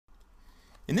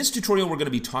In this tutorial, we're going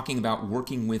to be talking about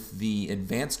working with the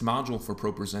advanced module for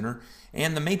ProPresenter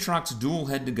and the Matrox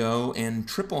DualHead2Go and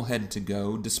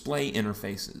TripleHead2Go display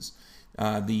interfaces.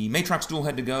 The Matrox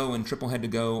DualHead2Go and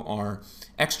TripleHead2Go are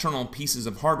external pieces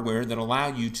of hardware that allow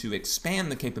you to expand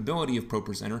the capability of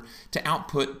ProPresenter to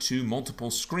output to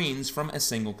multiple screens from a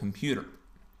single computer.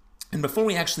 And before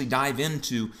we actually dive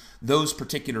into those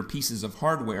particular pieces of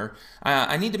hardware,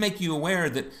 I need to make you aware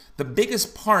that the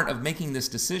biggest part of making this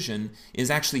decision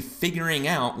is actually figuring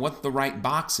out what the right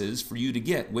box is for you to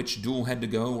get, which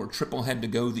DualHead2Go or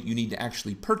TripleHead2Go that you need to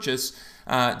actually purchase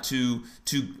to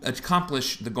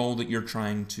accomplish the goal that you're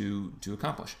trying to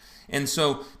accomplish. And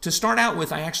so to start out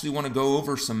with, I actually want to go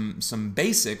over some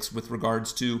basics with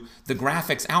regards to the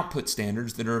graphics output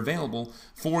standards that are available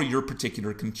for your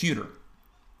particular computer.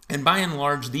 And by and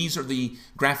large, these are the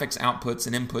graphics outputs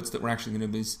and inputs that we're actually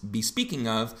going to be speaking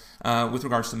of with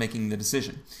regards to making the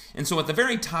decision. And so at the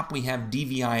very top, we have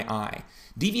DVI-I.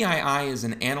 DVI-I is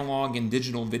an analog and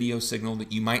digital video signal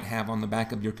that you might have on the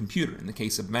back of your computer. In the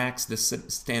case of Macs, this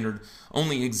standard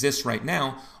only exists right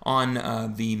now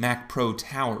on the Mac Pro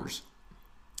towers.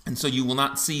 And so you will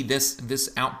not see this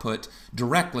output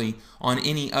directly on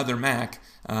any other Mac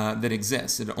that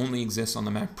exists. It only exists on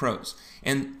the Mac Pros.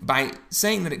 And by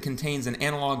saying that it contains an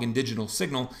analog and digital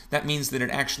signal, that means that it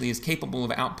actually is capable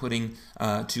of outputting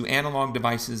to analog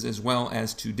devices as well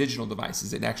as to digital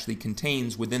devices. It actually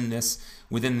contains within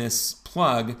this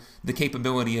plug the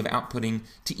capability of outputting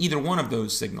to either one of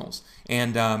those signals.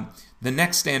 And the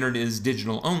next standard is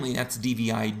digital only, that's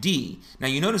DVI-D. Now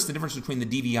you notice the difference between the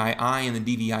DVI-I and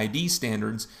the DVI-D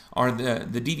standards are the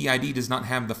DVI-D does not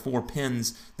have the 4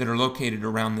 pins that are located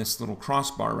around this little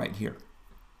crossbar right here.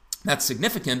 That's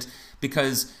significant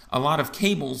because a lot of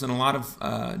cables and a lot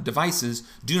of devices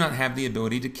do not have the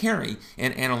ability to carry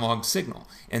an analog signal.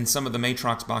 And some of the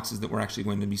Matrox boxes that we're actually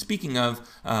going to be speaking of,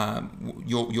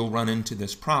 you'll run into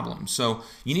this problem. So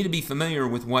you need to be familiar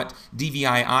with what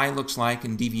DVI-I looks like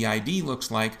and DVI-D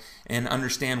looks like and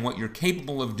understand what you're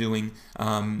capable of doing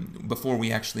before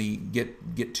we actually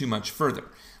get too much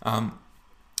further.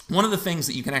 One of the things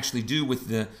that you can actually do with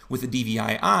the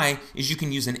DVI-I is you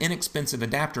can use an inexpensive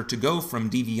adapter to go from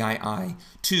DVI-I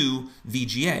to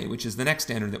VGA, which is the next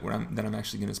standard that I'm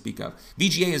actually going to speak of.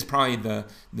 VGA is probably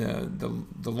the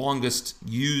longest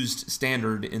used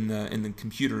standard in the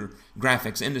computer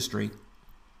graphics industry.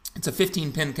 It's a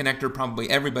 15-pin connector. Probably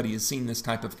everybody has seen this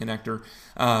type of connector,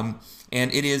 and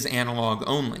it is analog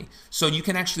only. So you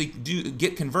can actually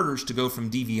get converters to go from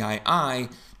DVI-I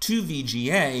to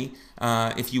VGA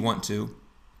if you want to,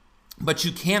 but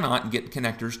you cannot get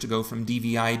connectors to go from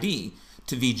DVI-D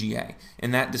to VGA.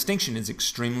 And that distinction is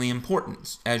extremely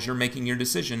important as you're making your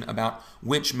decision about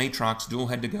which Matrox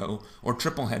DualHead2Go or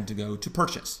TripleHead2Go to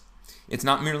purchase. It's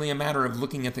not merely a matter of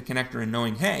looking at the connector and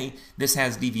knowing, hey, this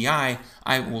has DVI,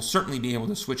 I will certainly be able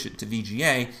to switch it to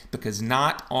VGA, because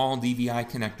not all DVI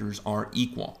connectors are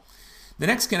equal. The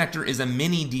next connector is a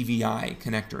mini DVI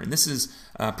connector, and this is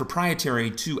proprietary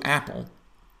to Apple.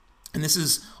 And this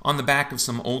is on the back of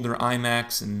some older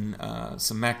iMacs and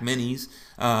some Mac Minis,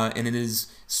 and it is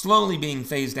slowly being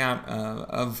phased out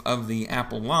of the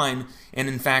Apple line. And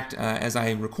in fact, as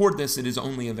I record this, it is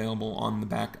only available on the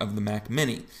back of the Mac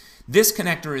Mini. This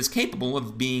connector is capable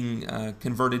of being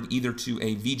converted either to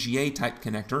a VGA type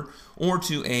connector or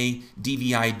to a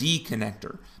DVI-D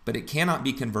connector, but it cannot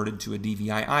be converted to a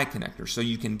DVI-I connector. So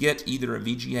you can get either a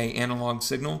VGA analog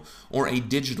signal or a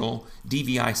digital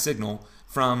DVI signal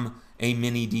from a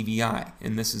mini DVI.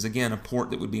 And this is again a port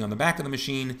that would be on the back of the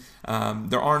machine.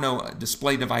 There are no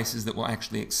display devices that will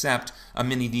actually accept a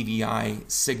mini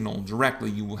DVI signal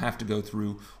directly. You will have to go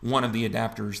through one of the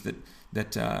adapters that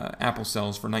Apple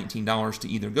sells for $19 to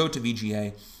either go to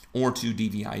VGA or to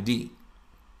DVI-D.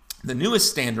 The newest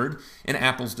standard in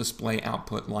Apple's display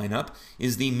output lineup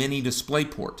is the mini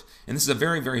DisplayPort, and this is a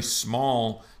very, very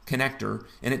small connector,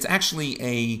 and it's actually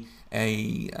a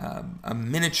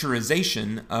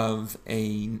miniaturization of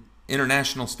an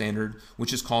international standard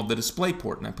which is called the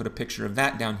DisplayPort, and I put a picture of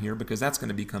that down here because that's going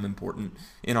to become important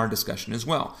in our discussion as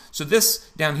well. So this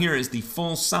down here is the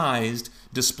full-sized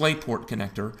DisplayPort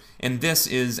connector, and this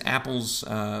is Apple's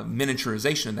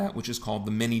miniaturization of that, which is called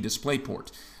the mini DisplayPort.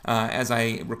 As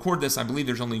I record this, I believe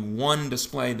there's only one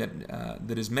display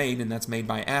that is made, and that's made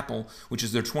by Apple, which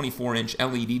is their 24-inch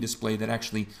LED display that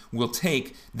actually will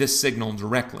take this signal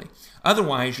directly.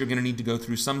 Otherwise, you're going to need to go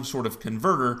through some sort of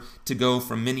converter to go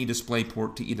from mini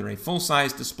DisplayPort to either a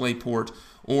full-size DisplayPort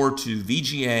or to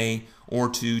VGA or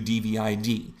to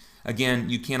DVI-D. Again,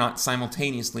 you cannot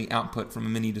simultaneously output from a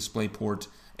mini DisplayPort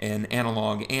an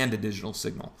analog and a digital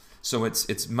signal. So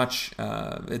it's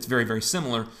very, very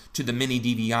similar to the mini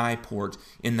DVI port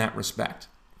in that respect.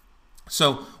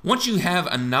 So once you have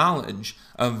a knowledge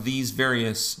of these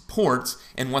various ports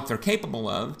and what they're capable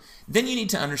of, then you need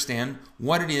to understand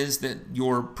what it is that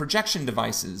your projection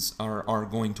devices are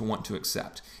going to want to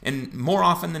accept. And more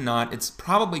often than not, it's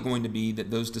probably going to be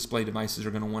that those display devices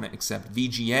are going to want to accept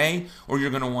VGA, or you're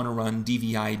going to want to run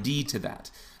DVI-D to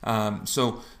that.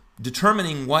 So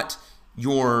determining what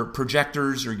your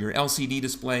projectors or your LCD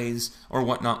displays or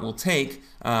whatnot will take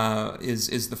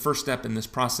is the first step in this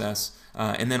process,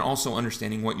 and then also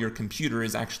understanding what your computer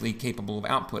is actually capable of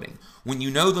outputting. When you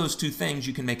know those two things,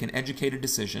 you can make an educated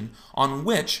decision on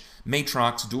which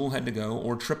Matrox DualHead2Go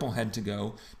or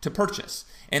TripleHead2Go to purchase.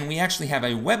 And we actually have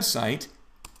a website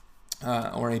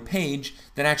or a page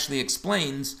that actually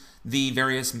explains the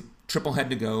various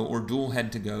TripleHead2Go or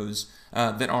DualHead2Gos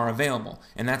that are available,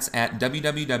 and that's at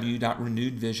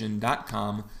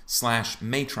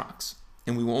www.renewedvision.com/Matrox.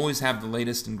 And we will always have the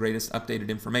latest and greatest updated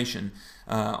information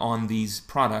on these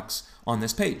products on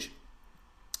this page.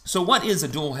 So what is a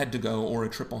DualHead2Go or a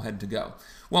TripleHead2Go?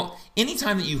 Well,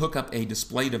 anytime that you hook up a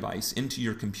display device into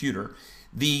your computer,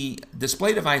 the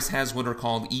display device has what are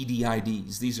called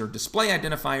EDIDs. These are display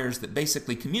identifiers that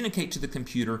basically communicate to the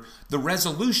computer the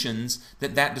resolutions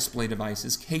that that display device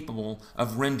is capable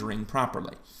of rendering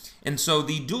properly. And so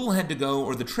the DualHead2Go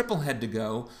or the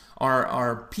TripleHead2Go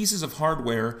are pieces of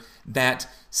hardware that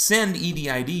send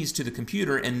EDIDs to the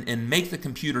computer and make the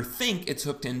computer think it's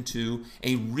hooked into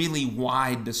a really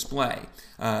wide display.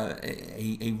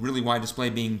 A really wide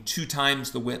display being 2 times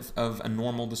the width of a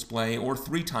normal display or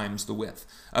 3 times the width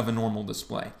of a normal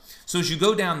display. So as you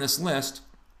go down this list,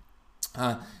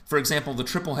 for example, the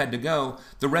TripleHead2Go,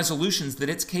 the resolutions that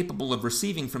it's capable of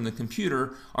receiving from the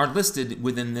computer are listed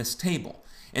within this table.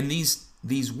 And these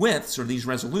widths, or these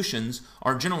resolutions,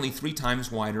 are generally 3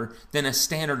 times wider than a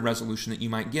standard resolution that you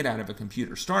might get out of a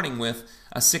computer, starting with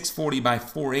a 640 by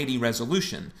 480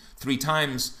 resolution. 3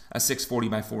 times a 640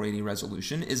 by 480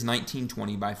 resolution is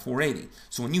 1920 by 480.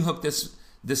 So when you hook this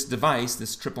device,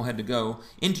 this TripleHead2Go,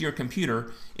 into your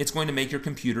computer, it's going to make your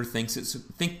computer think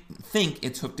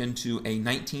it's hooked into a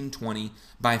 1920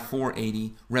 by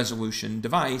 480 resolution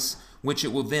device, which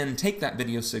it will then take that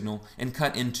video signal and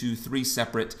cut into 3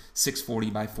 separate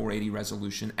 640 by 480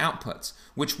 resolution outputs,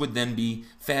 which would then be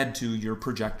fed to your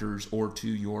projectors or to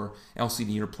your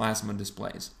LCD or plasma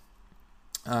displays.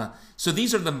 So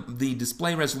these are the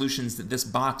display resolutions that this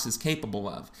box is capable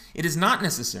of. It is not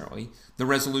necessarily the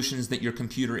resolutions that your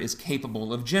computer is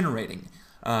capable of generating.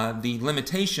 The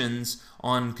limitations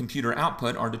on computer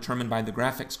output are determined by the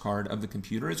graphics card of the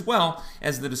computer as well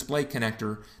as the display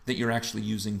connector that you're actually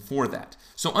using for that.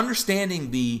 So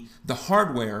understanding the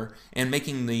hardware and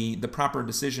making the proper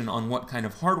decision on what kind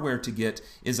of hardware to get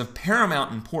is of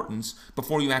paramount importance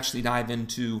before you actually dive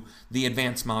into the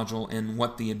advanced module and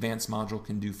what the advanced module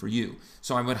can do for you.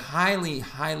 So I would highly,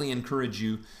 highly encourage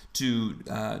you to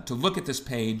look at this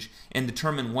page and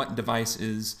determine what device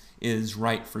is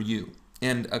right for you.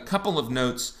 And a couple of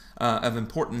notes of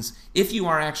importance: if you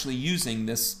are actually using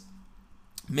this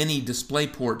mini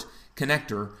DisplayPort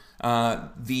connector,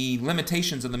 the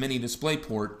limitations of the mini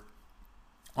DisplayPort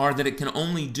are that it can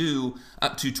only do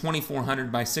up to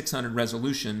 2400 by 600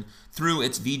 resolution through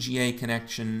its VGA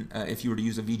connection, if you were to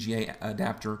use a VGA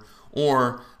adapter,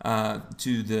 or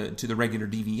to the regular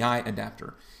DVI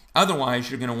adapter. Otherwise,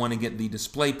 you're going to want to get the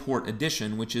DisplayPort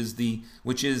edition, which is,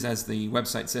 as the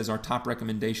website says, our top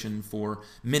recommendation for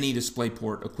mini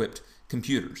DisplayPort equipped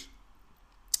computers,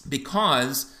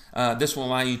 because this will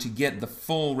allow you to get the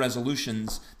full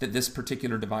resolutions that this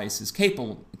particular device is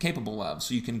capable of.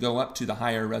 So you can go up to the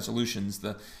higher resolutions,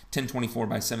 the 1024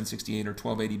 by 768 or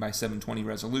 1280 by 720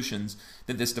 resolutions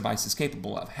that this device is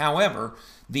capable of. However,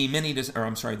 the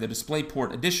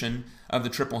DisplayPort edition of the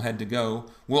TripleHead2Go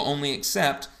will only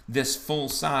accept this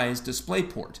full-size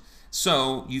DisplayPort.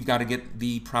 So you've got to get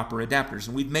the proper adapters,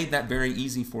 and we've made that very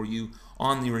easy for you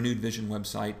on the Renewed Vision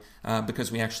website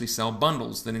because we actually sell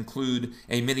bundles that include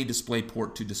a mini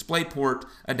DisplayPort to DisplayPort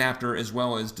adapter as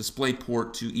well as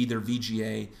DisplayPort to either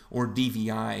VGA or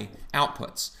DVI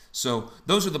outputs. So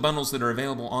those are the bundles that are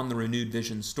available on the Renewed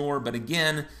Vision store. But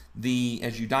again,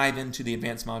 as you dive into the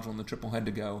advanced module in the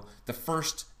TripleHead2Go, the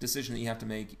first decision that you have to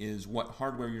make is what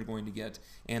hardware you're going to get,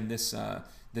 and this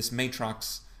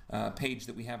Matrox page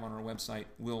that we have on our website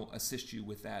will assist you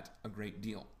with that a great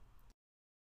deal.